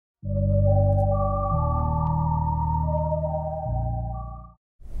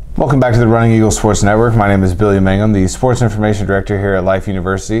Welcome back to the Running Eagle Sports Network. My name is Billy Mangum, the Sports Information Director here at Life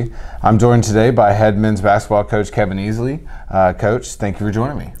University. I'm joined today by head men's basketball coach Kevin Easley. Coach, thank you for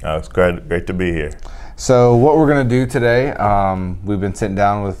joining me. It's great to be here. So what we're going to do today, we've been sitting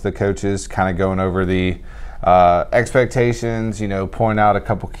down with the coaches, kind of going over the expectations, point out a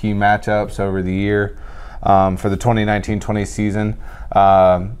couple key matchups over the year for the 2019-20 season.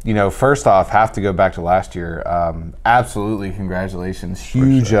 First off, have to go back to last year. Absolutely, congratulations.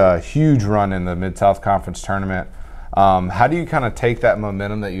 Huge run in the Mid-South Conference tournament. How do you kind of take that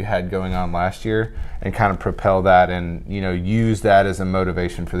momentum that you had going on last year and kind of propel that and, use that as a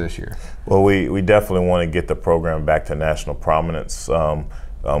motivation for this year? Well, we definitely want to get the program back to national prominence.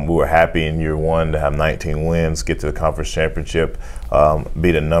 We were happy in year one to have 19 wins, get to the conference championship,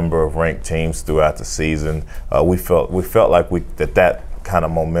 beat a number of ranked teams throughout the season. We felt like that kind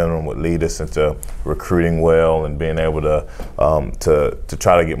of momentum would lead us into recruiting well and being able to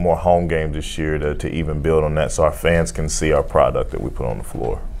try to get more home games this year to even build on that, so our fans can see our product that we put on the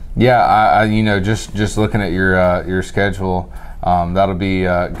floor. Yeah, just looking at your schedule, that'll be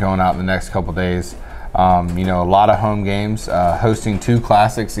going out in the next couple days. A lot of home games, hosting 2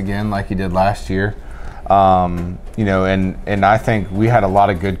 classics again like you did last year. And I think we had a lot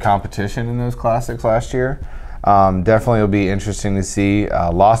of good competition in those classics last year. Definitely will be interesting to see.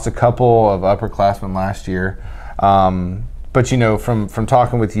 Lost a couple of upperclassmen last year. But from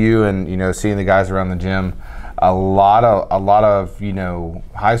talking with you and seeing the guys around the gym, a lot of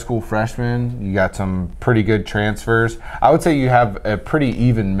high school freshmen. You got some pretty good transfers. I would say you have a pretty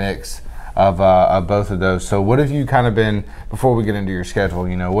even mix of both of those. So what have you kind of been, before we get into your schedule,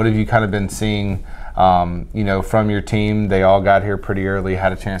 what have you kind of been seeing, from your team? They all got here pretty early,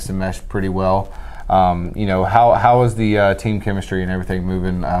 had a chance to mesh pretty well. How is the team chemistry and everything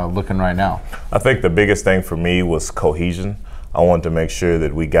moving, looking right now? I think the biggest thing for me was cohesion. I wanted to make sure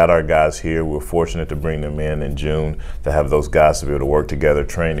that we got our guys here. We were fortunate to bring them in June to have those guys to be able to work together,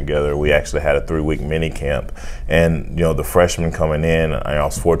 train together. We actually had a 3-week mini camp. And, the freshmen coming in, I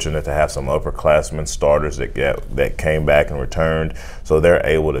was fortunate to have some upperclassmen starters that came back and returned. So they're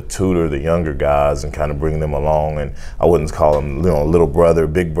able to tutor the younger guys and kind of bring them along. And I wouldn't call them, little brother,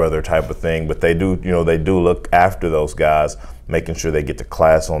 big brother type of thing, but they do look after those guys, making sure they get to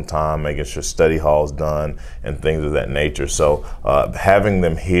class on time, making sure study hall's done, and things of that nature. So having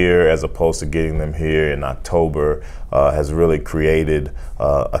them here as opposed to getting them here in October has really created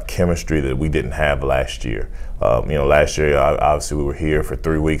a chemistry that we didn't have last year. Last year, obviously we were here for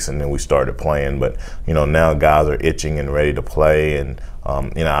 3 weeks and then we started playing, but now guys are itching and ready to play, and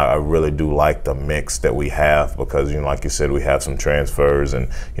I really do like the mix that we have because, like you said, we have some transfers, and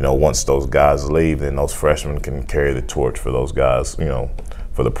once those guys leave, then those freshmen can carry the torch for those guys,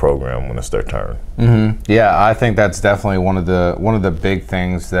 for the program when it's their turn. Mm-hmm. Yeah, I think that's definitely one of the big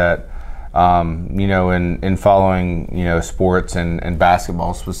things that in following sports and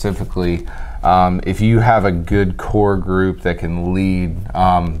basketball specifically. If you have a good core group that can lead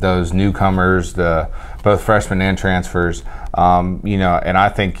those newcomers, both freshmen and transfers, and I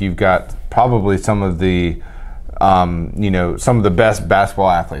think you've got probably some of the best basketball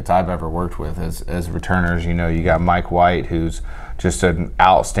athletes I've ever worked with as returners. You got Mike White, who's just an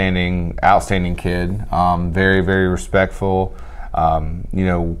outstanding kid, very, very respectful,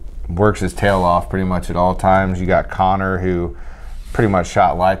 works his tail off pretty much at all times. You got Connor, who pretty much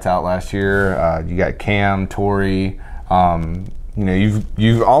shot lights out last year. You got Cam, Torrey.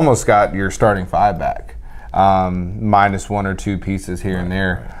 You've almost got your starting 5 back, minus 1 or 2 pieces here and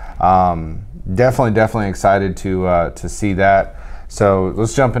there. Definitely excited to see that. So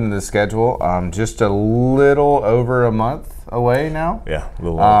let's jump into the schedule. Just a little over a month away now. Yeah, a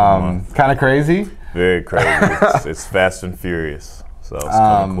little over a month. Kind of crazy. Very crazy. It's fast and furious. So it's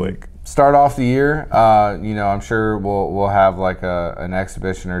coming quick. Start off the year, I'm sure we'll have like an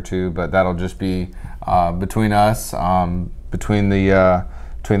exhibition or 2, but that'll just be between us, between the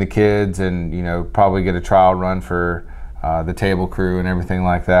kids, and probably get a trial run for the table crew and everything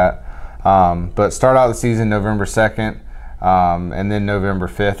like that. But start out the season November 2nd, and then November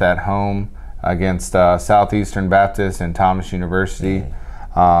 5th at home against Southeastern Baptist and Thomas University.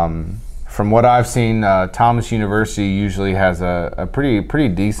 From what I've seen, Thomas University usually has a pretty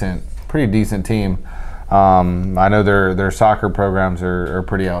decent team. I know their soccer programs are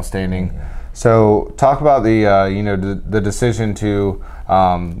pretty outstanding. So talk about the decision to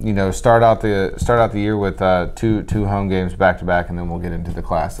start out the year with two home games back to back, and then we'll get into the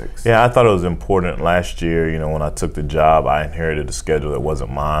classics. Yeah, I thought it was important last year. When I took the job, I inherited a schedule that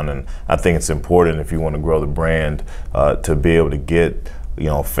wasn't mine, and I think it's important if you want to grow the brand to be able to get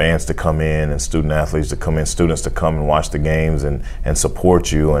fans to come in and student athletes to come in, students to come and watch the games and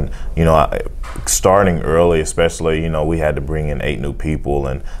support you. And, starting early, especially, we had to bring in 8 new people.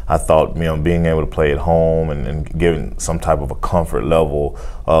 And I thought, being able to play at home and giving some type of a comfort level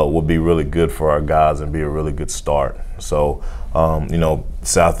would be really good for our guys and be a really good start. So,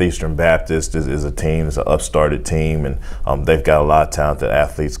 Southeastern Baptist is a team, it's an upstarted team, and they've got a lot of talented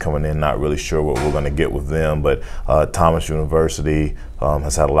athletes coming in, not really sure what we're going to get with them. But Thomas University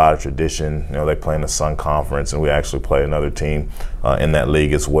has had a lot of tradition. They play in the Sun Conference, and we actually play another team in that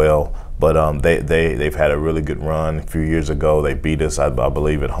league as well. But they've had a really good run. A few years ago, they beat us, I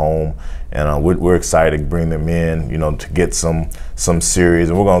believe, at home, and we're excited to bring them in, to get some series.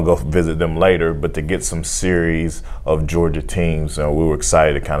 And we're going to go visit them later, but to get some series of Georgia teams, we were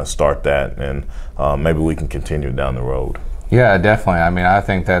excited to kind of start that, and maybe we can continue down the road. Yeah, definitely. I mean, I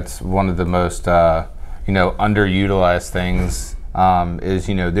think that's one of the most underutilized things. Is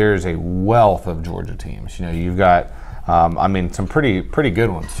there's a wealth of Georgia teams. You've got. Some pretty good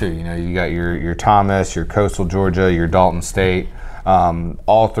ones too. You got your Thomas, your Coastal Georgia, your Dalton State.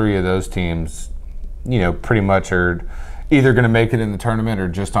 All 3 of those teams, pretty much are either going to make it in the tournament or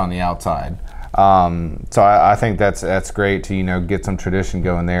just on the outside. So I think that's great to get some tradition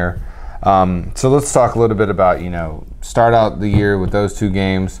going there. So let's talk a little bit about start out the year with those 2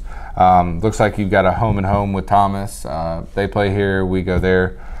 games. Looks like you've got a home and home with Thomas. They play here, we go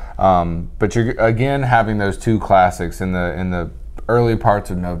there. But you're again having those 2 classics in the early parts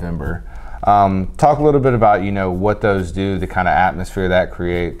of November. Talk a little bit about what those do, the kind of atmosphere that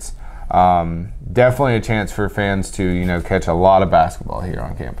creates. Definitely a chance for fans to catch a lot of basketball here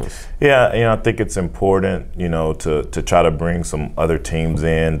on campus. Yeah, I think it's important to try to bring some other teams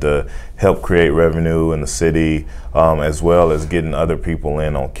in to help create revenue in the city, as well as getting other people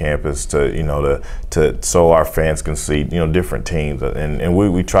in on campus to so our fans can see different teams, and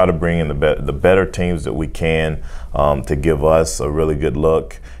we try to bring in the better teams that we can to give us a really good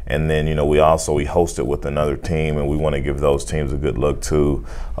look. And then, we host it with another team, and we want to give those teams a good look too.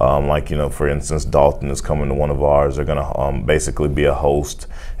 For instance, Dalton is coming to one of ours. They're going to basically be a host,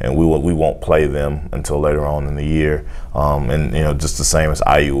 and we won't play them until later on in the year. Just the same as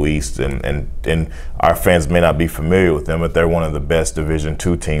IU East, and our fans may not be familiar with them, but they're one of the best Division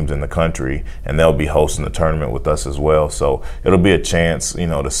II teams in the country, and they'll be hosting the tournament with us as well. So it'll be a chance,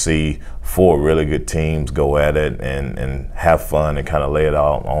 to see 4 really good teams go at it and have fun and kind of lay it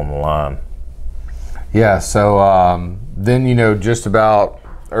out on the line. Yeah, so then, just about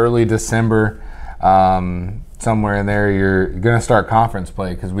early December, somewhere in there, you're going to start conference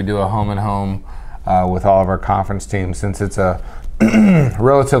play because we do a home and home with all of our conference teams. Since it's a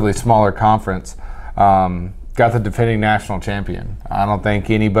relatively smaller conference, got the defending national champion. I don't think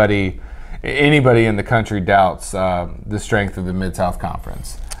anybody in the country doubts the strength of the Mid-South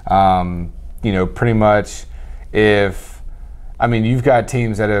Conference. Pretty much you've got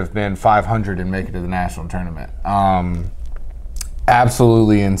teams that have been 500 and make it to the national tournament.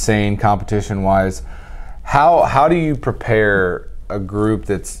 Absolutely insane competition-wise. How do you prepare a group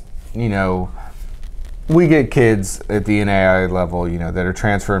that's, we get kids at the NAIA level, that are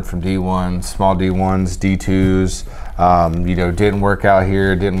transferring from D1, small D1s, D2s, didn't work out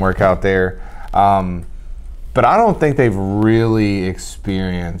here, didn't work out there. But I don't think they've really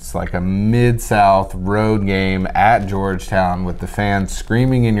experienced like a Mid-South road game at Georgetown with the fans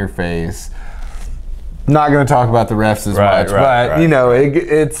screaming in your face. Not going to talk about the refs as much, but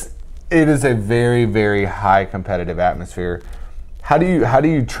it is a very, very high competitive atmosphere. How do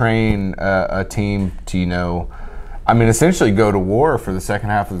you train a team to essentially go to war for the second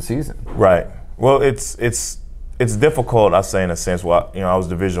half of the season? Right. Well, it's difficult, I say, in a sense. Well, I was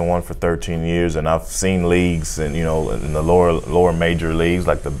Division I for 13 years, and I've seen leagues, and in the lower major leagues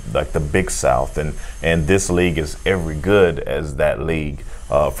like the Big South, and this league is every good as that league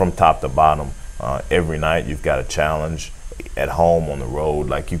from top to bottom. Every night you've got a challenge at home, on the road.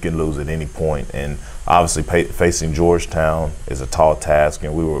 Like, you can lose at any point, and obviously facing Georgetown is a tall task,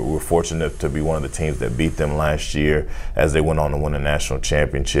 and we were fortunate to be one of the teams that beat them last year as they went on to win a national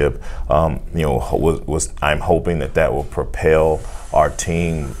championship. I'm hoping that will propel our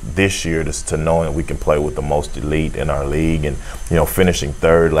team this year to knowing that we can play with the most elite in our league, and finishing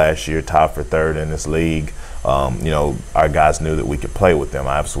 3rd last year, tied for 3rd in this league. Our guys knew that we could play with them.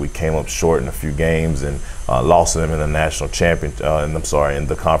 Obviously, we came up short in a few games and lost to them in the national in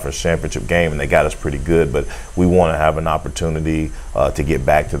the conference championship game, and they got us pretty good. But we want to have an opportunity to get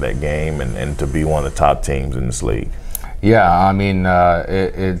back to that game and to be one of the top teams in this league. Yeah,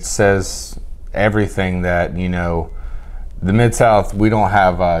 it says everything that the Mid-South. We don't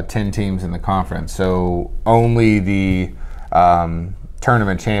have 10 teams in the conference, so only the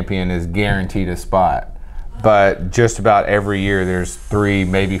tournament champion is guaranteed a spot. But just about every year there's 3,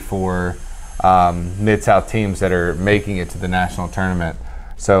 maybe 4 Mid-South teams that are making it to the national tournament.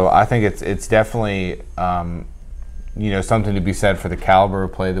 So I think it's definitely something to be said for the caliber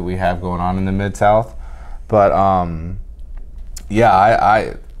of play that we have going on in the Mid-South. But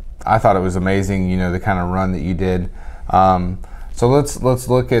yeah, I thought it was amazing, the kind of run that you did. So let's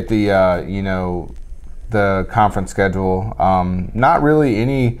look at the the conference schedule. Not really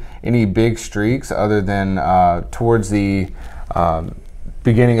any big streaks other than towards the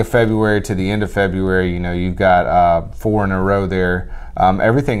beginning of February to the end of February. You've got 4 in a row there.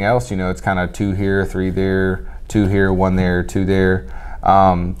 Everything else, it's kind of 2 here, 3 there, 2 here, 1 there, 2 there.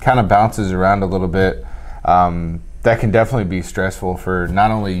 Kind of bounces around a little bit. That can definitely be stressful for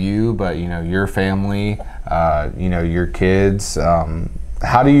not only you, but your family, your kids.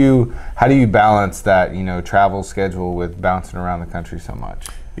 How do you balance that travel schedule with bouncing around the country so much?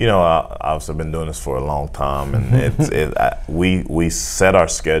 I've been doing this for a long time, and we set our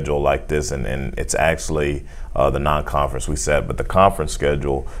schedule like this, and it's actually the non-conference we set, but the conference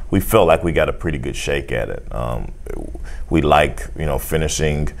schedule, we felt like we got a pretty good shake at it. We like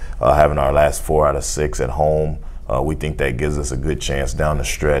finishing, having our last 4 out of 6 at home. We think that gives us a good chance down the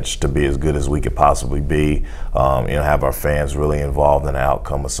stretch to be as good as we could possibly be. Have our fans really involved in the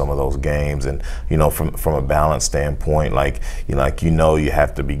outcome of some of those games, and from a balance standpoint, you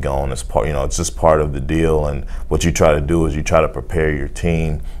have to be gone as part. It's just part of the deal. And what you try to do is you try to prepare your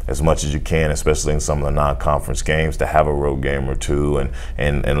team as much as you can, especially in some of the non-conference games, to have a road game or 2,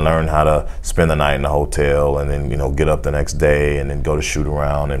 and learn how to spend the night in the hotel, and then get up the next day and then go to shoot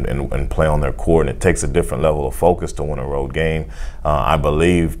around and play on their court. And it takes a different level of focus to win a road game. I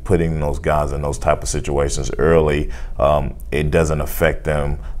believe putting those guys in those type of situations early, it doesn't affect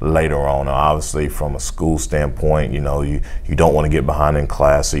them later on. Now, obviously, from a school standpoint, you don't want to get behind in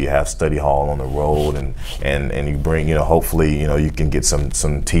class, so you have study hall on the road, and you bring, hopefully, you can get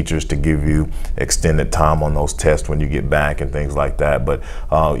some teachers to give you extended time on those tests when you get back and things like that. But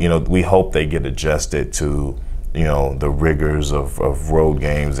we hope they get adjusted to the rigors of road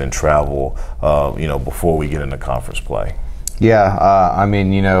games and travel, before we get into conference play. Yeah,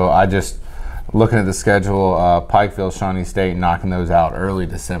 I just looking at the schedule, Pikeville, Shawnee State knocking those out early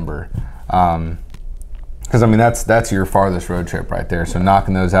December. Because that's your farthest road trip right there. So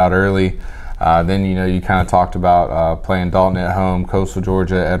knocking those out early. Then you kind of talked about playing Dalton at home, Coastal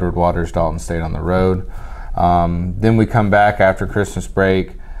Georgia, Edward Waters, Dalton State on the road. Then we come back after Christmas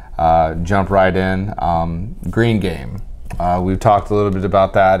break. Jump right in. Green game. We've talked a little bit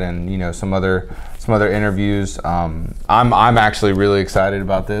about that, and some other interviews. I'm actually really excited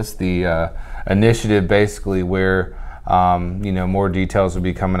about this. The initiative, basically, where more details will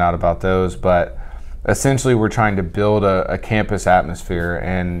be coming out about those, but essentially we're trying to build a campus atmosphere,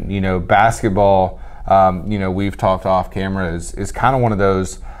 and basketball. We've talked off camera is kind of one of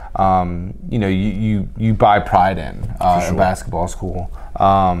those. You buy pride in a basketball school.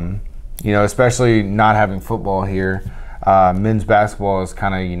 Especially not having football here, men's basketball is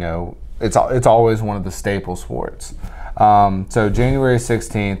kind of, it's always one of the staple sports. So January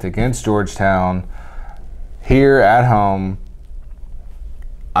 16th against Georgetown, here at home.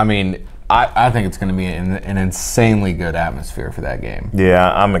 I think it's going to be an insanely good atmosphere for that game.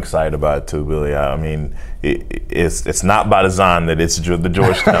 Yeah, I'm excited about it too, Billy. It's not by design that it's the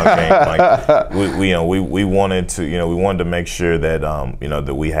Georgetown game. We wanted to make sure that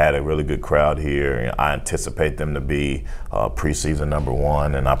that we had a really good crowd here. I anticipate them to be preseason number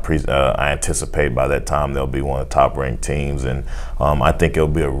 1, and I anticipate by that time they'll be one of the top-ranked teams. And I think it'll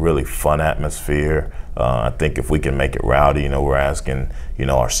be a really fun atmosphere. I think if we can make it rowdy, we're asking,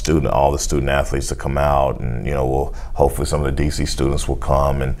 all the student athletes to come out, and we'll hopefully some of the DC students will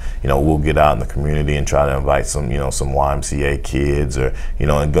come, and we'll get out in the community and try to invite some YMCA kids, or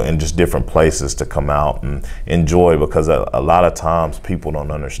and go in just different places to come out and enjoy, because a lot of times people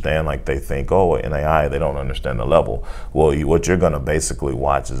don't understand, they think, oh, NAI, they don't understand the level. Well, what you're going to basically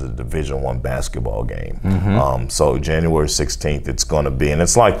watch is a Division I basketball game. Mm-hmm. So January 16th, it's going to be, and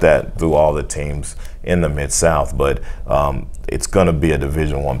it's like that through all the teams in the Mid-South, but it's going to be a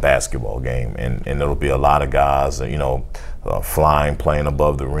Division I basketball game, and it'll be a lot of guys, flying, playing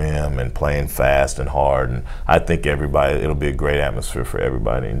above the rim, and playing fast and hard. And I think it'll be a great atmosphere for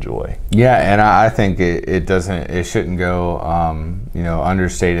everybody to enjoy. Yeah, and I think it shouldn't go,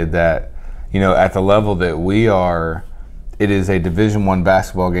 understated that, at the level that we are, it is a Division I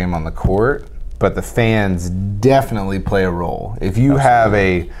basketball game on the court, but the fans definitely play a role. If you have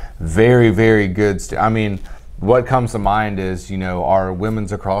a very, very good what comes to mind is, our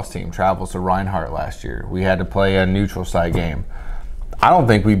women's lacrosse team travels to Reinhardt last year. We had to play a neutral site game. I don't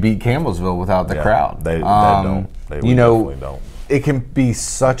think we beat Campbellsville without the crowd. They don't. They definitely don't. It can be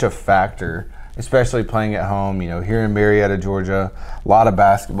such a factor, especially playing at home. Here in Marietta, Georgia, a lot of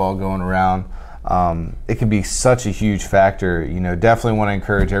basketball going around. It can be such a huge factor. Definitely want to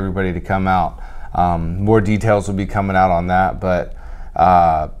encourage everybody to come out. More details will be coming out on that, but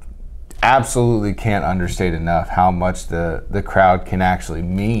absolutely can't understate enough how much the crowd can actually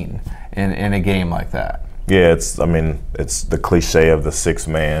mean in a game like that. Yeah, it's the cliche of the sixth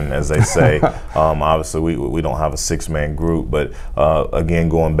man, as they say. Obviously, we don't have a six-man group, but again,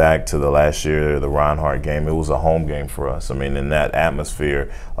 going back to the last year, the Reinhardt game, it was a home game for us. In that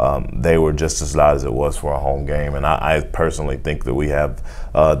atmosphere, they were just as loud as it was for a home game, and I personally think that we have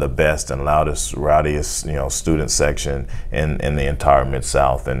the best and loudest, rowdiest, student section in the entire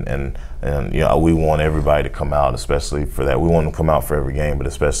Mid-South, and we want everybody to come out, especially for that. We want them to come out for every game, but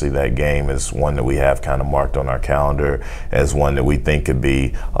especially that game is one that we have kind of marked on our calendar as one that we think could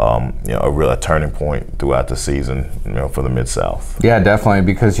be, a turning point throughout the season, for the Mid-South. Yeah, definitely,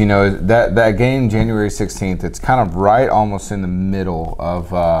 because that game, January 16th, it's kind of right almost in the middle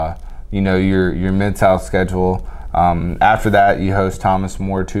of your Mid-South schedule. After that, you host Thomas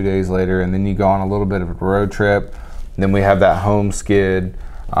More 2 days later, and then you go on a little bit of a road trip. And then we have that home skid.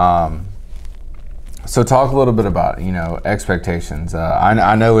 So talk a little bit about expectations.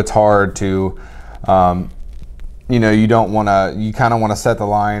 I know it's hard to, you don't want to. You kind of want to set the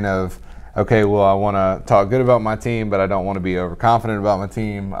line of, okay, well, I want to talk good about my team, but I don't want to be overconfident about my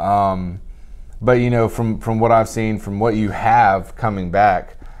team. But from what I've seen, from what you have coming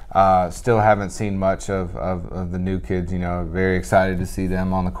back, still haven't seen much of the new kids. Very excited to see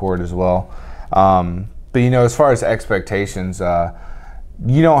them on the court as well. But as far as expectations.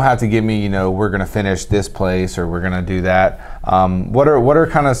 You don't have to give me, we're going to finish this place or we're going to do that. What are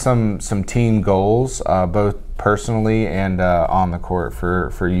kind of some team goals, both personally and on the court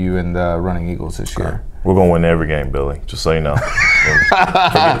for you and the Running Eagles this year? We're going to win every game, Billy, just so you know.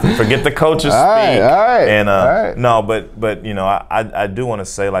 forget the coaches all speak. Right. And no, but I do want to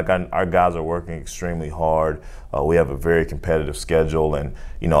say, like, our guys are working extremely hard. We have a very competitive schedule, and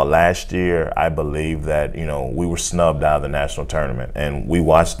last year I believe that we were snubbed out of the national tournament, and we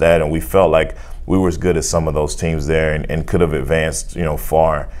watched that and we felt like we were as good as some of those teams there, and could have advanced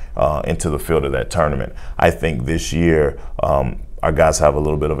far into the field of that tournament. I think this year our guys have a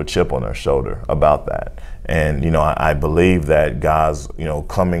little bit of a chip on their shoulder about that, and I believe that guys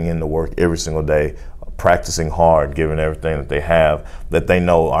coming into work every single day, practicing hard, giving everything that they have, that they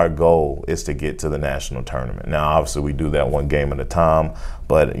know our goal is to get to the national tournament. Now, obviously, we do that one game at a time,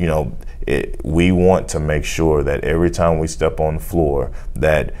 but we want to make sure that every time we step on the floor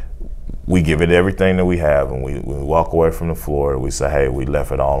that we give it everything that we have, and we walk away from the floor, we say, hey, we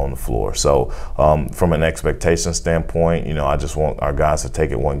left it all on the floor. So from an expectation standpoint, I just want our guys to take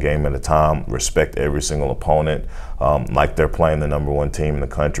it one game at a time, respect every single opponent, like they're playing the #1 team in the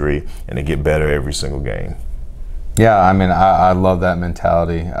country, and to get better every single game. Yeah, I love that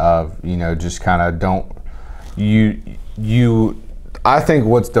mentality of, just kind of don't, I think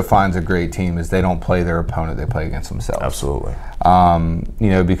what defines a great team is they don't play their opponent, they play against themselves. Absolutely.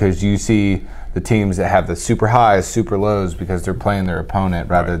 Because you see the teams that have the super highs, super lows because they're playing their opponent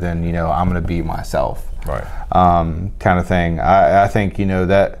rather than, I'm going to beat myself. Right. Kind of thing. I think,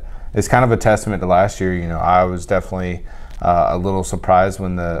 that it's kind of a testament to last year. I was definitely a little surprised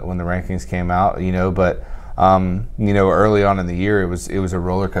when the rankings came out, but early on in the year, it was a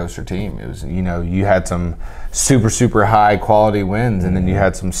roller coaster team. It was, you had some super high quality wins, and then you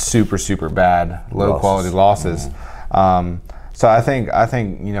had some super bad low quality losses. So I think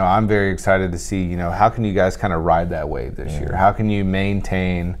I'm very excited to see how can you guys kind of ride that wave this year? How can you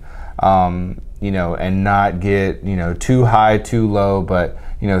maintain and not get too high, too low, but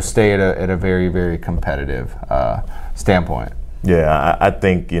stay at a very competitive standpoint. Yeah, I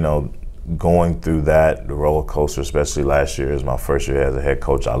think going through the roller coaster, especially last year, is my first year as a head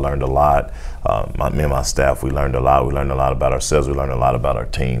coach. I learned a lot. Me and my staff, we learned a lot. We learned a lot about ourselves. We learned a lot about our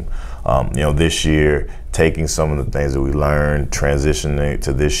team. This year, taking some of the things that we learned, transitioning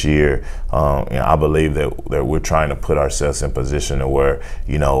to this year, I believe that we're trying to put ourselves in position to where,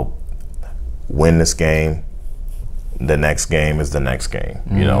 win this game, the next game is the next game.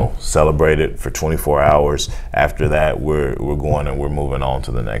 Celebrate it for 24 hours. After that, we're going and we're moving on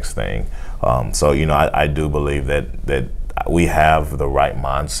to the next thing. So I do believe that we have the right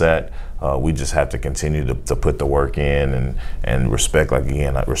mindset. We just have to continue to put the work in and respect, I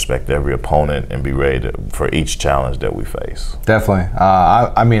respect every opponent and be ready for each challenge that we face. Definitely.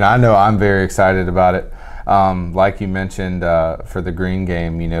 I know I'm very excited about it. Like you mentioned, for the Green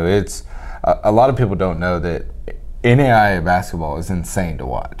game, it's a lot of people don't know that NAIA basketball is insane to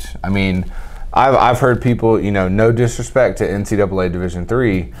watch. I mean, I've heard people, you know, no disrespect to NCAA Division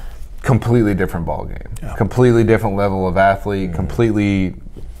III, completely different ball game, completely different level of athlete, completely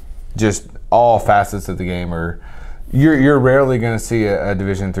just all facets of the game are. You're rarely going to see a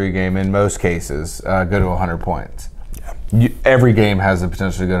Division III game in most cases go to 100 points. Every game has the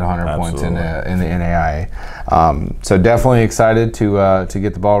potential to go to 100 points in the NAIA. So definitely excited to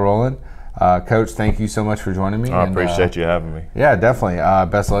get the ball rolling. Coach, thank you so much for joining me. I appreciate you having me. Yeah, definitely.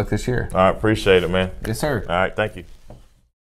 Best of luck this year. All right, appreciate it, man. Yes, sir. All right, thank you.